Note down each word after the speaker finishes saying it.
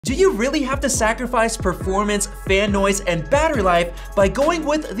Do you really have to sacrifice performance, fan noise, and battery life by going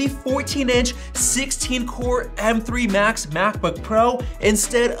with the 14-inch 16-core M3 Max MacBook Pro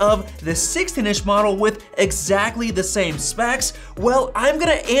instead of the 16-inch model with exactly the same specs? Well, I'm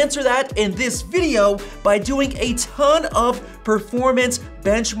gonna answer that in this video by doing a ton of performance,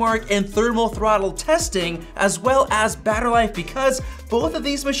 benchmark, and thermal throttle testing, as well as battery life, because both of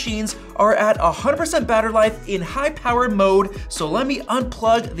these machines are at 100% battery life in high power mode. So let me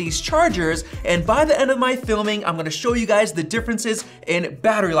unplug these chargers, and by the end of my filming, I'm gonna show you guys the differences in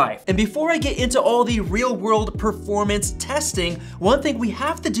battery life. And before I get into all the real world performance testing, one thing we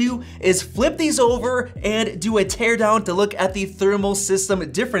have to do is flip these over and do a teardown to look at the thermal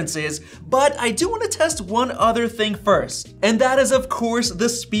system differences. But I do wanna test one other thing first, and that is of course the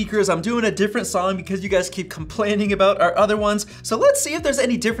speakers. I'm doing a different song because you guys keep complaining about our other ones. So let's see if there's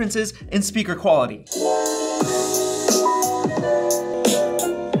any differences in speaker quality.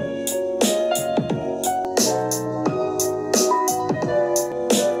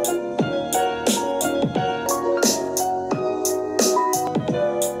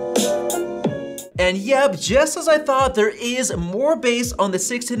 And yep, just as I thought, there is more bass on the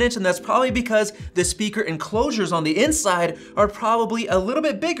 16-inch, and that's probably because the speaker enclosures on the inside are probably a little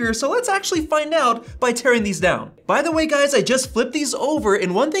bit bigger. So let's actually find out by tearing these down. By the way, guys, I just flipped these over,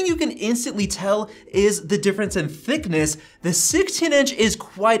 and one thing you can instantly tell is the difference in thickness. The 16-inch is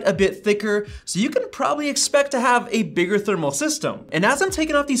quite a bit thicker, so you can probably expect to have a bigger thermal system. And as I'm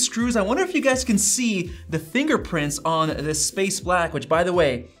taking off these screws, I wonder if you guys can see the fingerprints on this space black, which, by the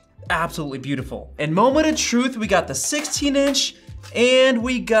way, absolutely beautiful. And moment of truth, we got the 16-inch and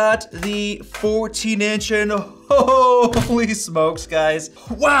we got the 14-inch, and holy smokes, guys.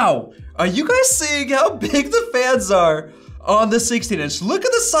 Wow, are you guys seeing how big the fans are on the 16-inch? Look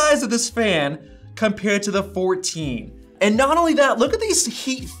at the size of this fan compared to the 14. And not only that, look at these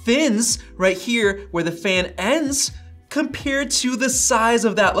heat fins right here where the fan ends compared to the size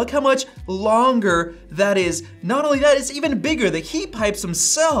of that. Look how much longer that is. Not only that, it's even bigger. The heat pipes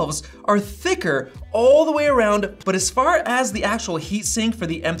themselves are thicker all the way around, but as far as the actual heat sink for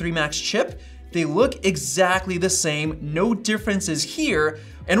the M3 Max chip, they look exactly the same. No differences here.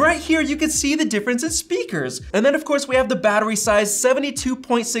 And right here, you can see the difference in speakers. And then of course, we have the battery size,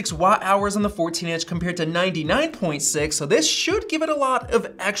 72.6 watt hours on the 14-inch compared to 99.6. So this should give it a lot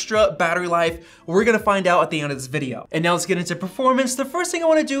of extra battery life. We're gonna find out at the end of this video. And now let's get into performance. The first thing I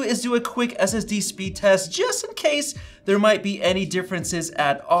wanna do is do a quick SSD speed test, just in case there might be any differences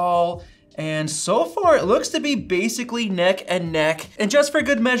at all. And so far, it looks to be basically neck and neck. And just for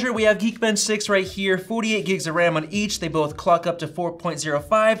good measure, we have Geekbench 6 right here, 48 gigs of RAM on each. They both clock up to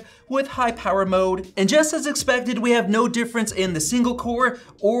 4.05 with high power mode. And just as expected, we have no difference in the single core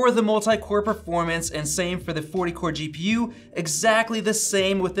or the multi-core performance, and same for the 40-core GPU, exactly the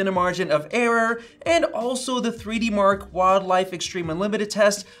same within a margin of error. And also the 3D Mark Wildlife Extreme Unlimited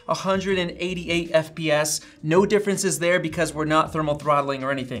test, 188 FPS. No differences there because we're not thermal throttling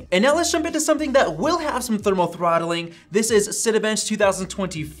or anything. And now let's jump into something that will have some thermal throttling. This is Cinebench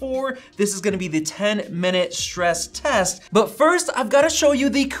 2024. This is gonna be the 10-minute stress test. But first, I've gotta show you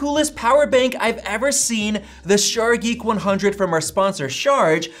the coolest power bank I've ever seen, the SharGeek 100 from our sponsor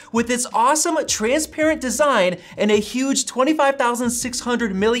Charge, with its awesome transparent design and a huge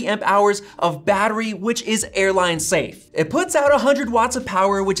 25,600 milliamp hours of battery, which is airline safe. It puts out 100 watts of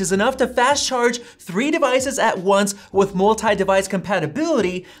power, which is enough to fast charge 3 devices at once with multi-device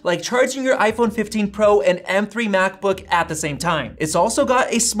compatibility, like charging your iPhone 15 Pro and M3 MacBook at the same time. It's also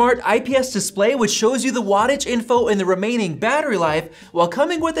got a smart IPS display, which shows you the wattage info and the remaining battery life, while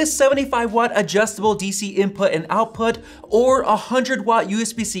coming with a 75 watt adjustable DC input and output, or 100 watt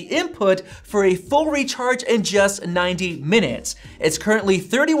USB-C input for a full recharge in just 90 minutes. It's currently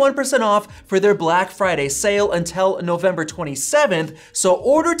 31% off for their Black Friday sale until November 27th, so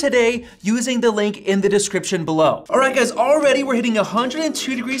order today using the link in the description below. All right, guys, already we're hitting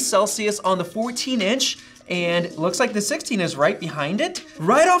 102 degrees Celsius on the 14-inch, and it looks like the 16 is right behind it.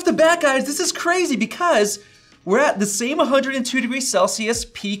 Right off the bat, guys, this is crazy because we're at the same 102 degrees Celsius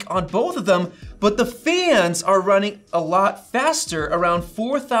peak on both of them, but the fans are running a lot faster, around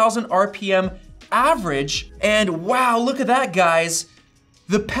 4,000 RPM average. And wow, look at that, guys.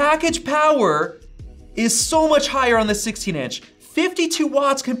 The package power is so much higher on the 16-inch, 52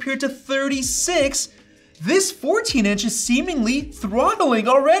 watts compared to 36. This 14-inch is seemingly throttling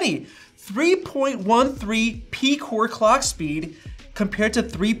already. 3.13 P-core clock speed compared to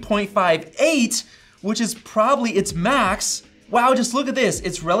 3.58, which is probably its max. Wow, just look at this.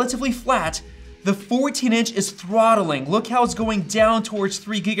 It's relatively flat. the 14-inch is throttling. Look how it's going down towards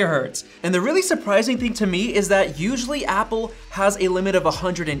 3 gigahertz. And the really surprising thing to me is that usually Apple has a limit of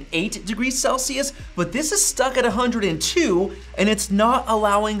 108 degrees Celsius, but this is stuck at 102, and it's not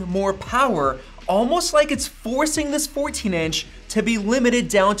allowing more power, almost like it's forcing this 14-inch to be limited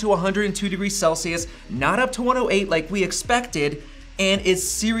down to 102 degrees Celsius, not up to 108 like we expected, and it's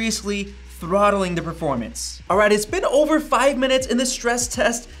seriously throttling the performance. All right, it's been over 5 minutes in the stress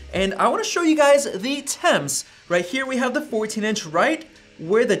test, and I wanna show you guys the temps. Right here we have the 14-inch, right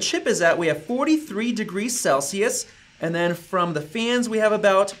where the chip is at, we have 43 degrees Celsius, and then from the fans we have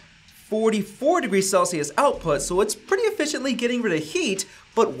about 44 degrees Celsius output, so it's pretty efficiently getting rid of heat,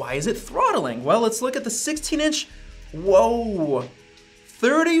 but why is it throttling? Well, let's look at the 16-inch. Whoa,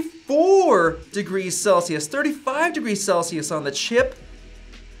 34 degrees Celsius, 35 degrees Celsius on the chip,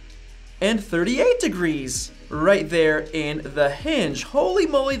 and 38 degrees right there in the hinge. Holy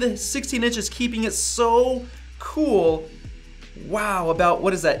moly, the 16-inch is keeping it so cool. Wow, about,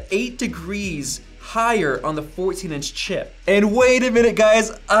 what is that, 8 degrees higher on the 14-inch chip. And wait a minute,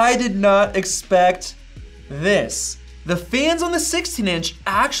 guys, I did not expect this. The fans on the 16-inch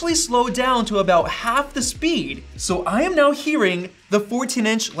actually slowed down to about half the speed. So I am now hearing the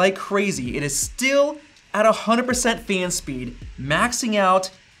 14-inch like crazy. It is still at 100% fan speed, maxing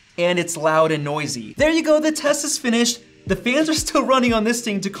out, and it's loud and noisy. There you go, the test is finished. The fans are still running on this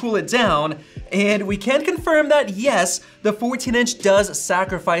thing to cool it down, and we can confirm that yes, the 14-inch does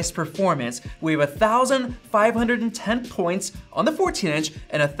sacrifice performance. We have 1,510 points on the 14-inch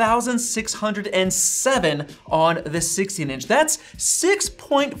and 1,607 on the 16-inch. That's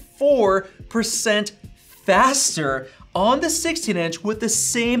 6.4% faster on the 16-inch with the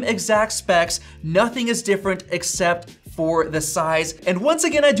same exact specs. Nothing is different except for the size. And once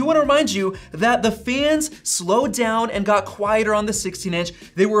again, I do want to remind you that the fans slowed down and got quieter on the 16-inch.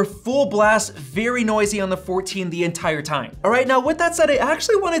 They were full blast, very noisy on the 14 the entire time. All right, now with that said, I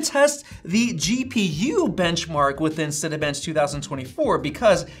actually want to test the GPU benchmark within Cinebench 2024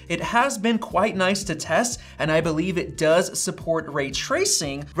 because it has been quite nice to test, and I believe it does support ray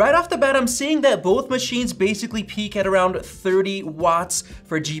tracing. Right off the bat, I'm seeing that both machines basically peak at around 30 watts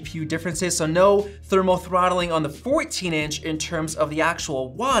for GPU differences, so no thermal throttling on the 14-inch in terms of the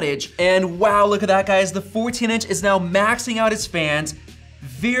actual wattage. And wow, look at that, guys. The 14-inch is now maxing out its fans.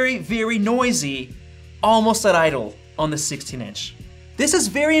 Very, very noisy, almost at idle on the 16-inch. This is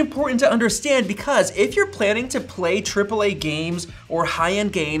very important to understand because if you're planning to play AAA games or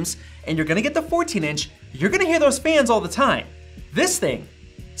high-end games and you're gonna get the 14-inch, you're gonna hear those fans all the time. This thing,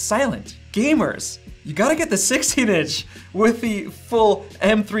 silent. Gamers, you gotta get the 16-inch with the full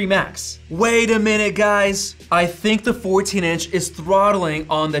M3 Max. Wait a minute, guys. I think the 14-inch is throttling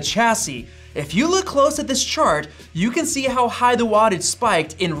on the chassis. If you look close at this chart, you can see how high the wattage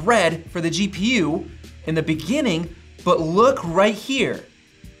spiked in red for the GPU in the beginning, but look right here.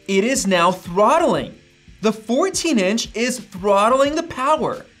 It is now throttling. The 14-inch is throttling the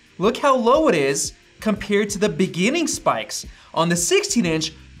power. Look how low it is compared to the beginning spikes. On the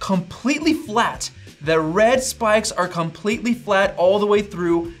 16-inch, completely flat. The red spikes are completely flat all the way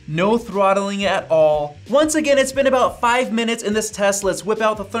through, no throttling at all. Once again, it's been about 5 minutes in this test. Let's whip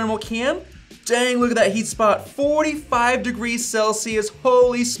out the thermal cam. Dang, look at that heat spot, 45 degrees Celsius.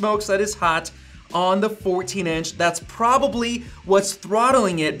 Holy smokes, that is hot on the 14-inch. That's probably what's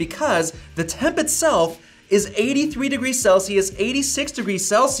throttling it because the temp itself is 83 degrees Celsius, 86 degrees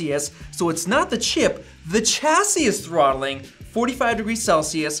Celsius, so it's not the chip. The chassis is throttling 45 degrees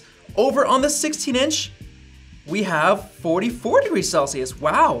Celsius. Over on the 16-inch, we have 44 degrees Celsius.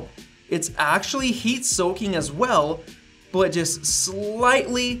 Wow, it's actually heat soaking as well, but just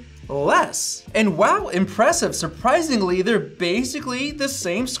slightly less. And wow, impressive. Surprisingly, they're basically the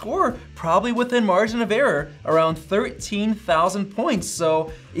same score, probably within margin of error, around 13,000 points.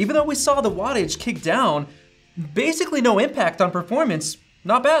 So even though we saw the wattage kick down, basically no impact on performance.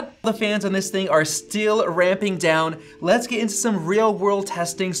 Not bad. The fans on this thing are still ramping down. Let's get into some real world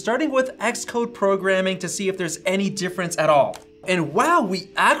testing, starting with Xcode programming to see if there's any difference at all. And wow, we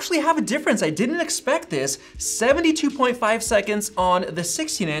actually have a difference. I didn't expect this. 72.5 seconds on the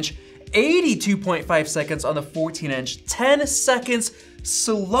 16-inch, 82.5 seconds on the 14-inch, 10 seconds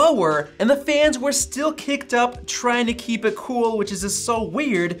slower, and the fans were still kicked up trying to keep it cool, which is just so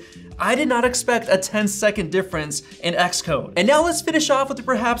weird. I did not expect a 10-second difference in Xcode. And now let's finish off with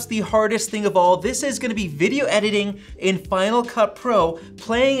perhaps the hardest thing of all. This is gonna be video editing in Final Cut Pro,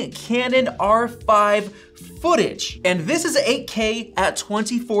 playing Canon R5 footage. And this is 8K at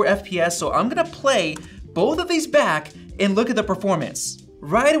 24 FPS, so I'm gonna play both of these back and look at the performance.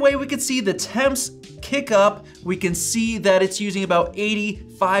 right away we can see the temps kick up. We can see that it's using about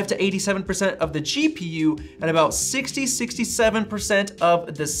 85 to 87% of the GPU and about 60-67%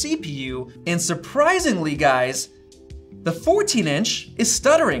 of the CPU. And surprisingly, guys, the 14-inch is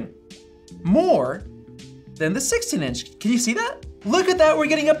stuttering more than the 16-inch. Can you see that? Look at that, we're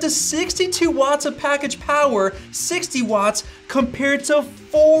getting up to 62 watts of package power, 60 watts compared to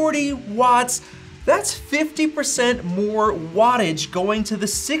 40 watts. That's 50% more wattage going to the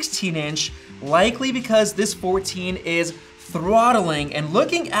 16-inch, likely because this 14 is throttling. And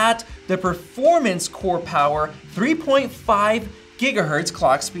looking at the performance core power, 3.5 gigahertz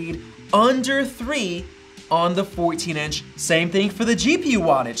clock speed, under 3 on the 14-inch. Same thing for the GPU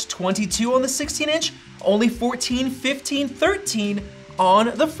wattage, 22 on the 16-inch, only 14, 15, 13 on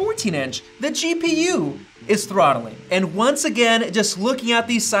the 14-inch. The GPU is throttling. And once again, just looking at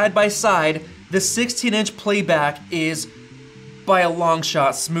these side by side, the 16-inch playback is by a long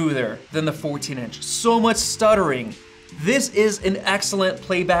shot smoother than the 14-inch. So much stuttering. This is an excellent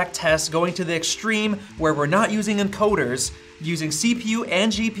playback test going to the extreme where we're not using encoders, using CPU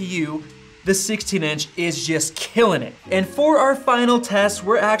and GPU. The 16-inch is just killing it. And for our final test,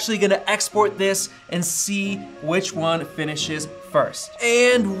 we're actually gonna export this and see which one finishes first.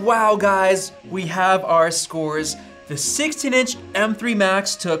 And wow, guys, we have our scores. The 16-inch M3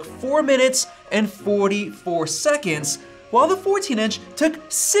 Max took 4 minutes and 44 seconds, while the 14-inch took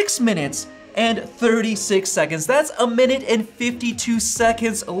 6 minutes and 36 seconds. That's a minute and 52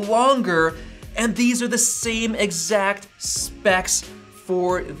 seconds longer, and these are the same exact specs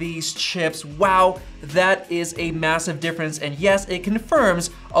for these chips. Wow, that is a massive difference, and yes, it confirms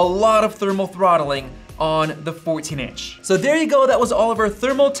a lot of thermal throttling on the 14-inch. So there you go, that was all of our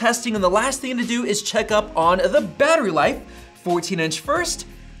thermal testing, and the last thing to do is check up on the battery life. 14-inch first,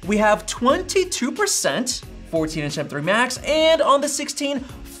 we have 22%, 14-inch M3 Max, and on the 16,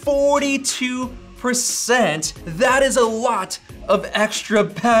 42%. That is a lot of extra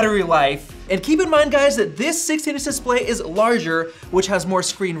battery life. And keep in mind, guys, that this 16-inch display is larger, which has more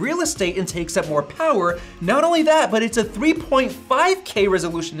screen real estate and takes up more power. Not only that, but it's a 3.5K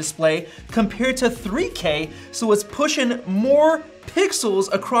resolution display compared to 3K, so it's pushing more pixels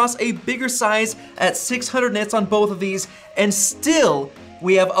across a bigger size at 600 nits on both of these, and still,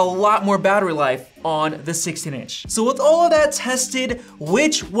 we have a lot more battery life on the 16-inch. So with all of that tested,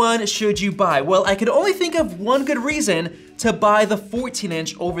 which one should you buy? Well, I could only think of one good reason to buy the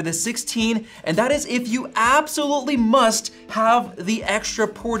 14-inch over the 16, and that is if you absolutely must have the extra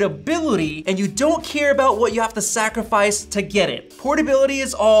portability and you don't care about what you have to sacrifice to get it. Portability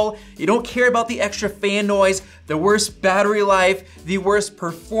is all. You don't care about the extra fan noise, the worse battery life, the worst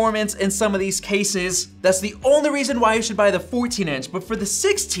performance in some of these cases. That's the only reason why you should buy the 14-inch. But for the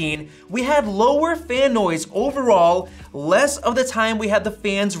 16, we had lower fan noise overall. Less of the time we had the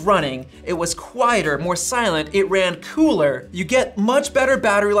fans running. It was quieter, more silent, it ran cooler. You get much better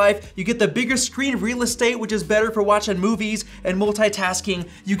battery life, you get the bigger screen real estate, which is better for watching movies and multitasking.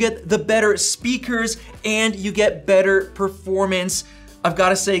 You get the better speakers, and you get better performance. I've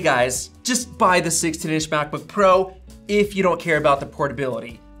gotta say, guys, just buy the 16-inch MacBook Pro if you don't care about the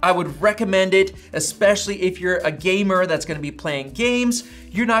portability. I would recommend it, especially if you're a gamer that's gonna be playing games.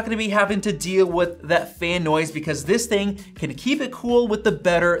 You're not gonna be having to deal with that fan noise because this thing can keep it cool with the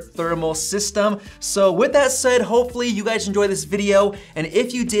better thermal system. So with that said, hopefully you guys enjoyed this video. And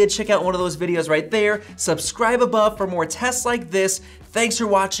if you did, check out one of those videos right there. Subscribe above for more tests like this. Thanks for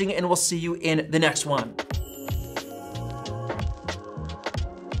watching, and we'll see you in the next one.